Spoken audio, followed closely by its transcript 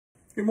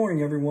Good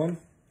morning, everyone,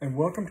 and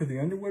welcome to the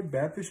Underwood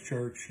Baptist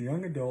Church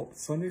Young Adult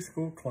Sunday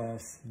School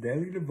Class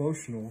Daily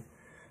Devotional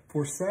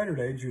for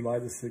Saturday, July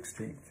the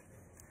 16th.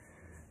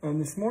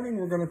 This morning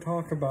we're going to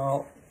talk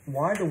about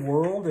why the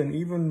world and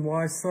even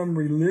why some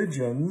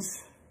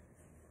religions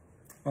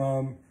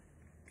in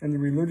the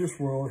religious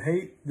world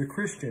hate the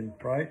Christian,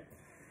 right?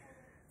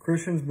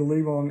 Christians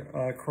believe on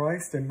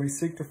Christ and we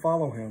seek to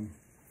follow him.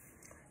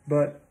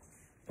 But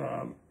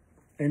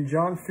in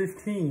John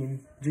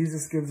 15,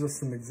 Jesus gives us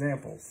some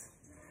examples.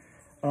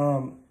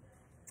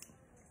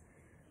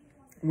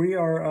 We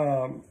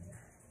are,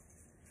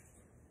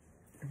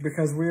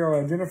 because we are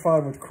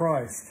identified with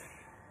Christ,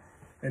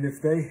 and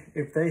if they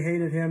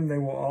hated him, they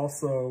will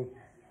also,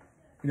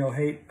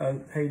 hate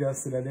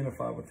us that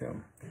identify with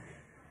him.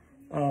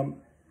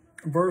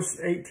 Verse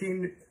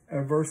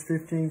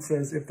 15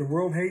 says, "If the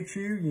world hates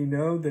you, you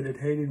know that it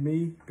hated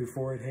me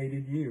before it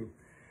hated you."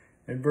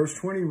 And verse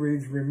 20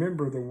 reads,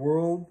 "Remember the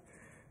world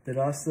that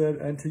I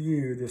said unto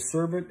you, the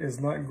servant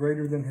is not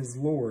greater than his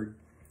Lord.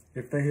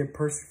 If they have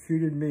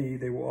persecuted me,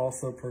 they will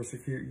also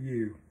persecute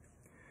you.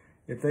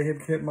 If they have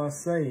kept my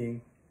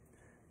saying,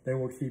 they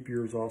will keep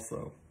yours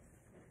also."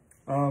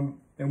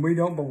 And we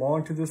don't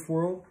belong to this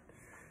world.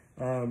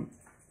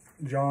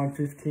 John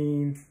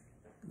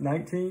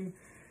 15:19,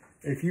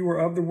 "If you were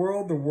of the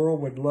world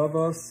would love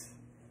us.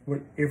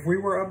 If we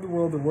were of the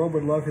world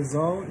would love his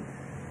own.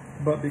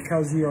 But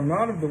because you are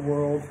not of the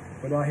world,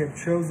 but I have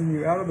chosen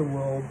you out of the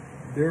world,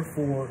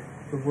 therefore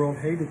the world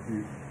hated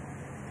you."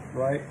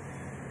 Right?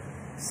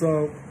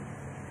 So,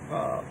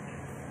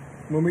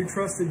 when we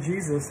trusted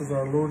Jesus as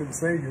our Lord and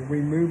Savior,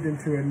 we moved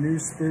into a new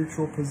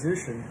spiritual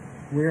position.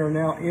 We are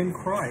now in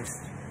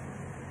Christ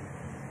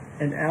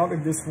and out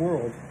of this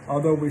world,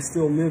 although we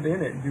still live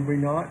in it, do we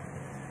not?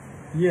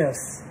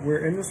 Yes,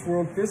 we're in this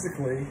world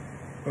physically,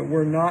 but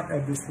we're not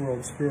of this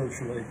world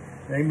spiritually.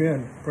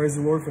 Amen. Praise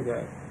the Lord for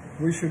that.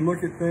 We should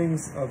look at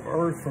things of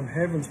earth from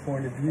heaven's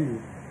point of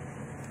view.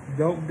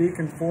 Don't be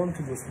conformed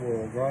to this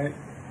world, right?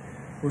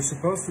 We're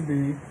supposed to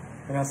be,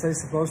 and I say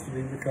supposed to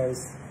be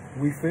because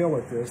we fail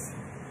at this.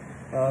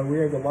 We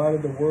are the light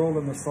of the world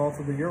and the salt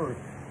of the earth.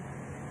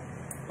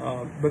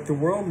 But the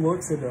world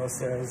looks at us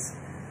as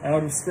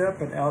out of step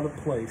and out of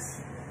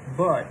place.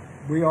 But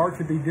we are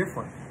to be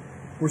different.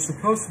 We're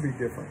supposed to be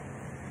different.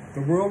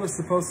 The world is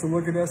supposed to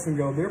look at us and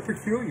go, they're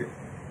peculiar.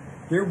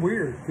 They're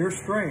weird. They're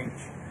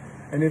strange.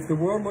 And if the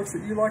world looks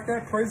at you like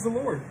that, praise the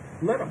Lord.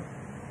 Let them.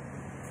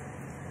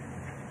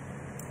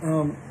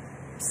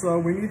 So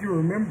we need to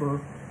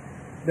remember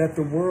that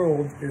the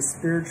world is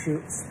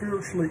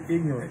spiritually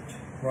ignorant,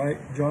 right?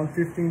 John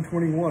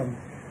 15:21.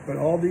 "But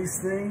all these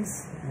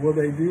things will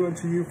they do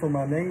unto you for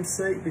my name's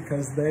sake,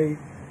 because they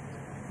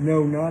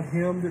know not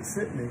him that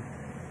sent me,"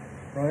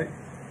 right?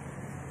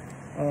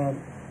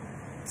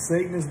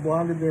 Satan has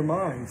blinded their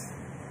minds,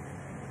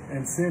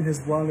 and sin has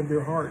blinded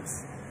their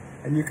hearts.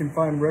 And you can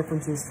find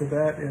references to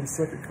that in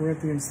 2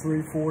 Corinthians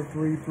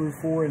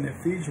 3:4 and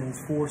Ephesians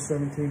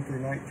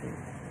 4:17-19.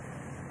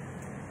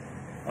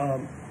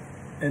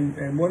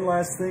 And one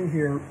last thing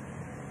here.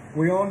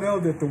 We all know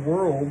that the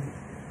world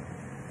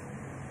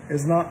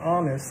is not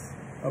honest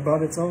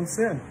about its own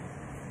sin.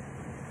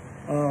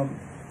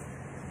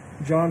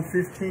 John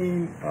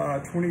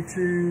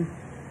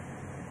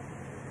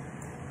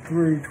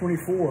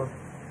 15:22-24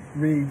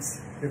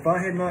 reads, "If I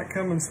had not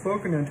come and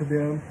spoken unto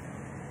them,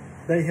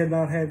 they had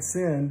not had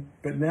sin,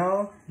 but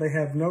now they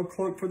have no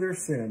cloak for their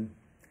sin.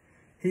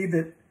 He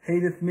that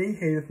hateth me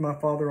hateth my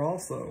Father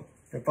also.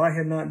 If I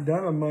had not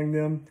done among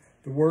them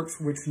the works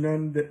which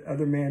none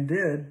other man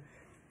did,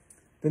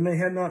 then they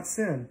had not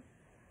sinned.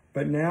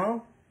 But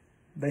now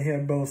they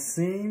have both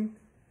seen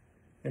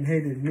and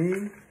hated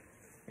me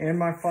and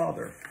my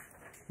Father."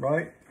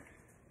 Right?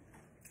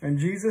 And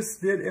Jesus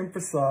did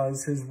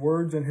emphasize his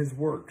words and his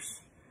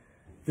works.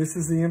 This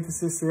is the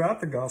emphasis throughout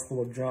the Gospel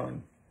of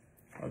John.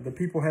 The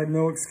people had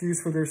no excuse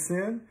for their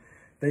sin.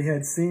 They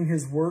had seen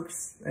his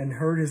works and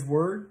heard his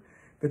word,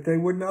 but they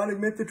would not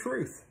admit the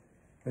truth.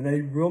 And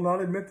they will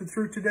not admit the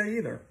truth today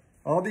either.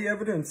 All the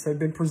evidence had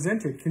been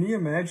presented. Can you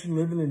imagine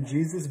living in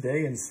Jesus'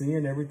 day and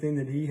seeing everything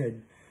that he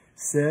had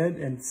said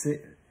and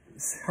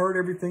heard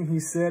everything he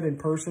said in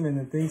person and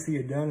the things he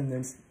had done, and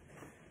then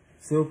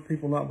still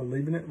people not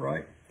believing it,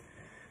 right?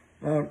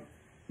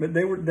 But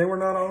they were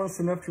not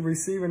honest enough to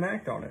receive and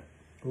act on it.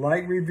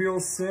 Light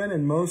reveals sin,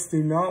 and most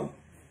do not.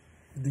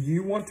 Do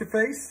you want to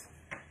face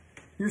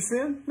your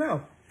sin?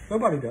 No,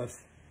 nobody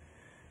does.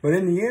 But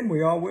in the end,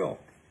 we all will.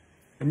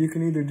 And you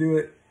can either do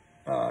it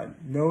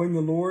knowing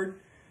the Lord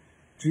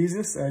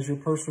Jesus as your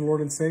personal Lord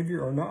and Savior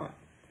or not.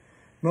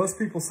 Most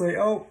people say,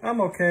 "Oh,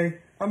 I'm okay.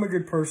 I'm a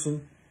good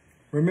person."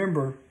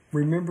 Remember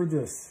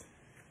this,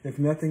 if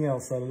nothing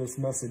else out of this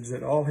message,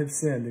 that all have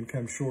sinned and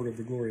come short of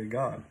the glory of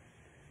God.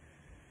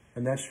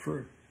 And that's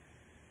true.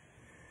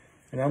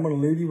 And I'm going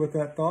to leave you with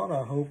that thought.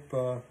 I hope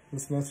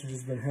this message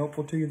has been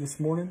helpful to you this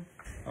morning.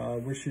 I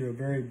wish you a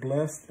very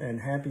blessed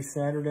and happy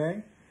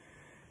Saturday.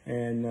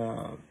 And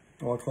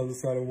I'll close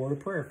this out with a word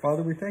of prayer.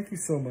 Father, we thank you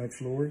so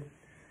much, Lord,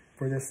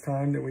 for this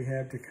time that we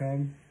have to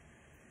come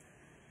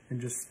and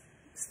just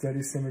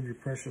study some of your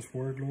precious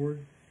word,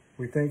 Lord.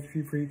 We thank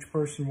you for each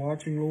person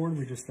watching, Lord.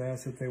 We just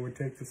ask that they would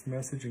take this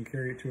message and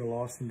carry it to a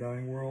lost and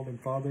dying world. And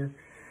Father,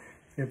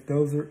 if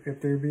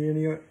there be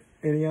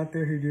any out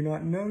there who do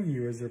not know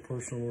you as their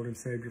personal Lord and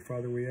Savior,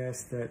 Father, we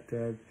ask that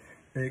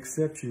they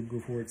accept you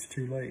before it's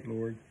too late,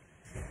 Lord.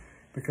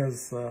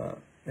 Because,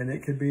 and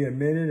it could be a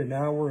minute, an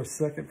hour, a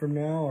second from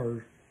now,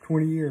 or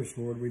 20 years,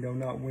 Lord. We know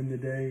not when the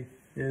day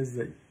is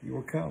that you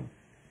will come.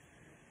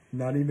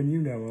 Not even you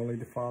know, only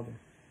the Father.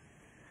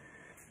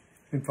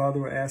 And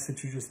Father, we ask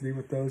that you just be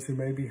with those who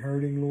may be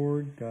hurting,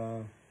 Lord.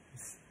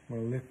 Just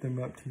want to lift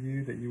them up to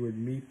you, that you would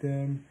meet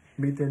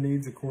their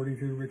needs according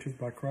to your riches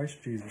by Christ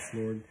Jesus,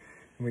 Lord.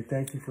 And we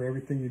thank you for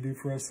everything you do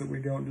for us that we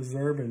don't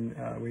deserve, and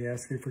we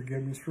ask you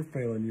forgiveness for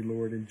failing you,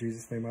 Lord. In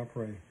Jesus' name I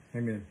pray.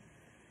 Amen.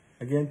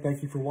 Again,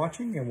 thank you for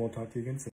watching, and we'll talk to you again soon.